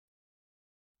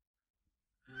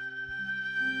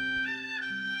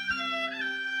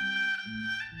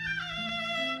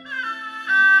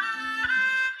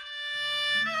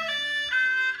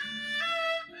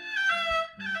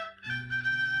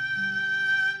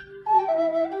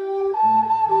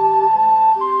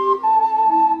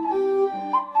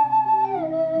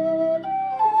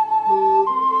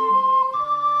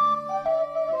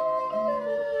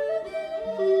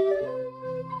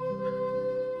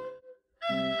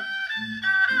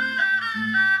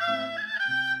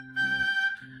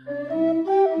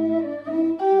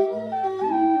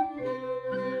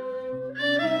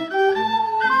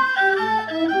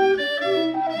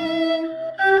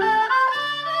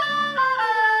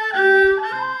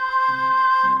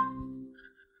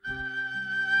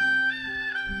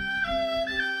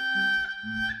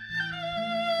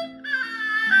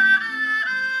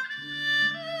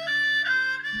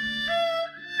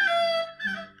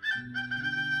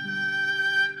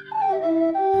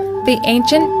The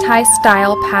ancient Thai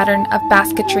style pattern of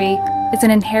basketry is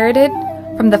an inherited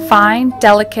from the fine,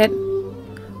 delicate,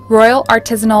 royal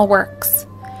artisanal works.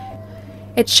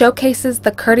 It showcases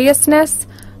the courteousness,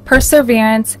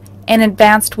 perseverance, and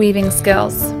advanced weaving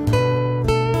skills.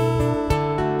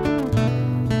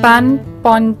 Ban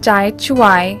Bon Jai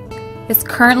Chuai is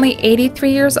currently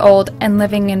 83 years old and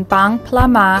living in Bang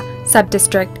Plama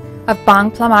subdistrict of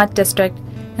Bang Plama district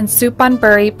in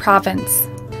Suphanburi province.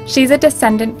 She's a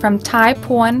descendant from Thai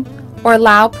Puan or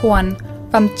Lao Puan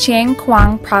from Chiang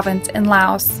Quang province in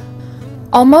Laos.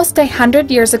 Almost 100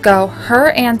 years ago,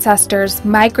 her ancestors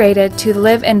migrated to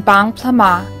live in Bang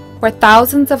Plama, where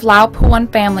thousands of Lao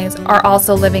Puan families are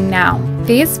also living now.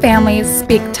 These families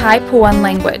speak Thai Puan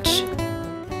language.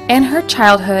 In her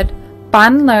childhood,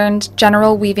 Ban learned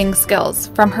general weaving skills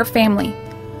from her family,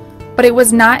 but it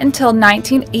was not until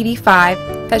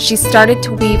 1985 that she started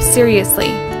to weave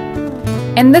seriously.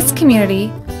 In this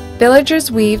community,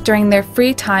 villagers weave during their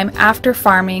free time after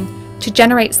farming to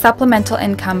generate supplemental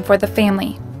income for the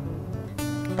family.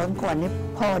 ตอนก่อนนี่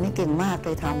พ่อนี่เก่งมากเล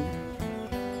ยท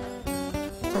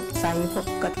ำพวกไซพวก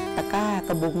ตะกร้าก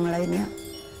ระบุงอะไรเนี้ย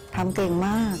ทำเก่งม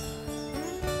าก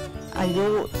อายุ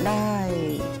ได้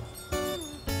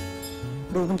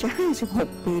ดูมันจะ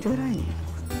56 ปีด้วยไร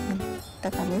แต่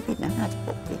ทำไม่ผิดนะ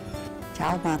56 ปีเช้า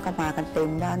มาก็มากันเต็ม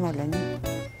บ้านหมดเลยเนี่ย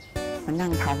มานั่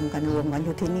งทำกันรวมกันอ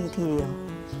ยู่ที่นี่ทีเดียว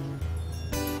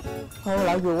เพราะเ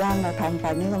ราอยู่ว่างเราทำไป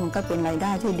นี่ก็มันก็เป็นรายไ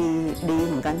ด้ที่ดีเ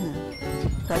หมือนกันนะ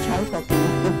ก็ใช้พอกิน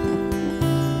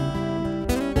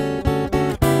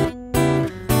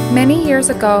Many years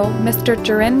ago, Mr.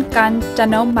 Jurin Gan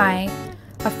Janomai,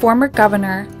 a former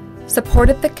governor,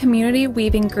 supported the community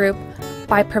weaving group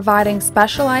by providing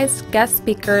specialized guest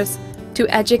speakers to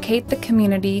educate the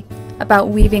community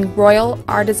about weaving royal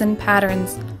artisan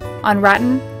patterns on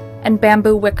rattan and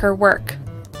bamboo wicker work.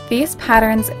 These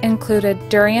patterns included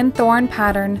durian thorn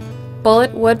pattern,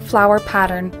 bullet wood flower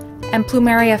pattern, and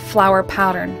plumeria flower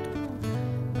pattern.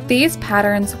 These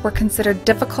patterns were considered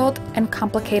difficult and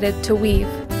complicated to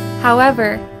weave. However,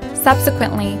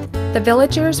 subsequently, the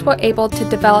villagers were able to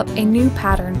develop a new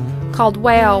pattern called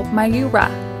Wao Mayura,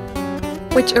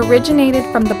 which originated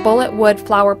from the bullet wood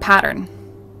flower pattern.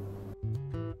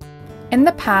 In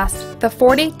the past, the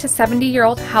 40 to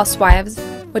 70-year-old housewives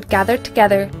would gather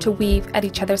together to weave at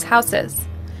each other's houses,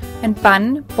 and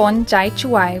Ban Bon Jai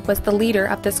Chuai was the leader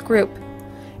of this group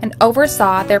and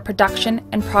oversaw their production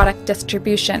and product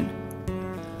distribution.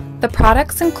 The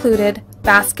products included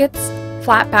baskets,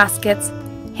 flat baskets,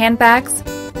 handbags,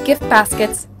 gift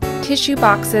baskets, tissue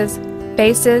boxes,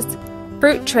 vases,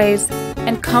 fruit trays,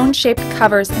 and cone-shaped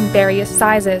covers in various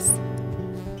sizes.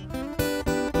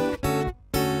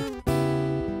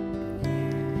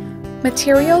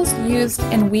 Materials used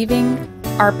in weaving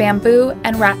are bamboo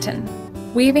and rattan.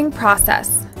 Weaving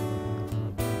process.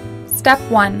 Step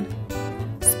 1.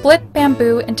 Split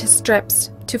bamboo into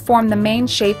strips to form the main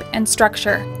shape and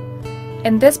structure.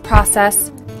 In this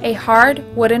process, a hard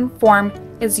wooden form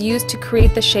is used to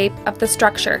create the shape of the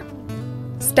structure.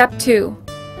 Step 2.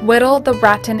 Whittle the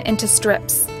rattan into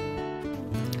strips.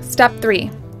 Step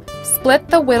 3. Split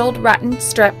the whittled rattan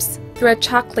strips through a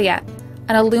chakliat,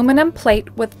 an aluminum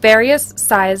plate with various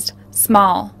sized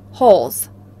small holes.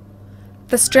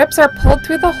 The strips are pulled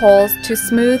through the holes to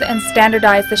smooth and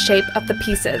standardize the shape of the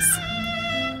pieces.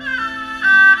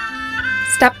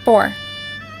 Step 4.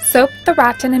 Soak the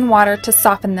rattan in water to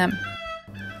soften them.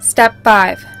 Step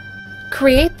 5.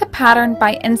 Create the pattern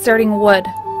by inserting wood.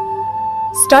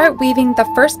 Start weaving the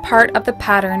first part of the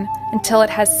pattern until it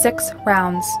has 6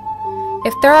 rounds.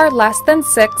 If there are less than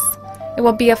 6, it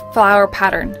will be a flower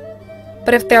pattern.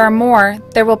 But if there are more,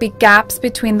 there will be gaps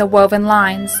between the woven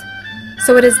lines,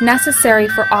 so it is necessary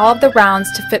for all of the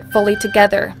rounds to fit fully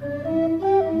together.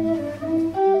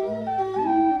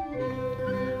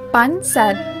 Bun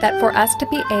said that for us to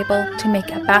be able to make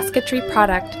a basketry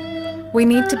product, we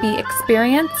need to be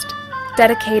experienced,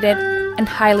 dedicated, and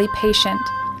highly patient.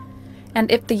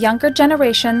 And if the younger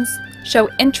generations show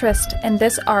interest in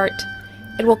this art,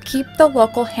 it will keep the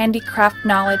local handicraft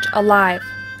knowledge alive,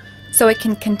 so it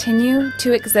can continue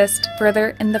to exist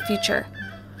further in the future,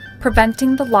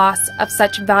 preventing the loss of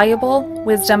such valuable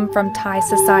wisdom from Thai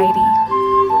society.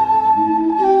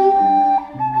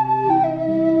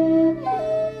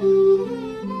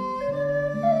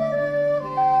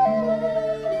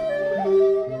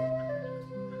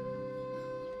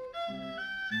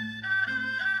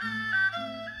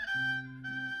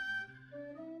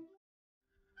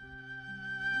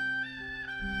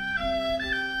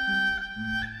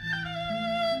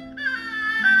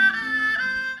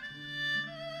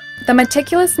 The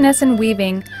meticulousness in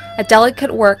weaving a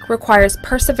delicate work requires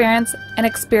perseverance and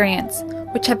experience,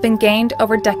 which have been gained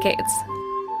over decades.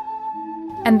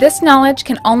 And this knowledge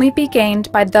can only be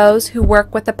gained by those who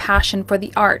work with a passion for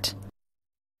the art.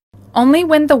 Only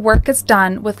when the work is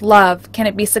done with love can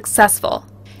it be successful.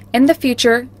 In the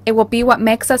future, it will be what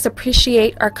makes us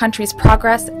appreciate our country's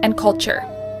progress and culture.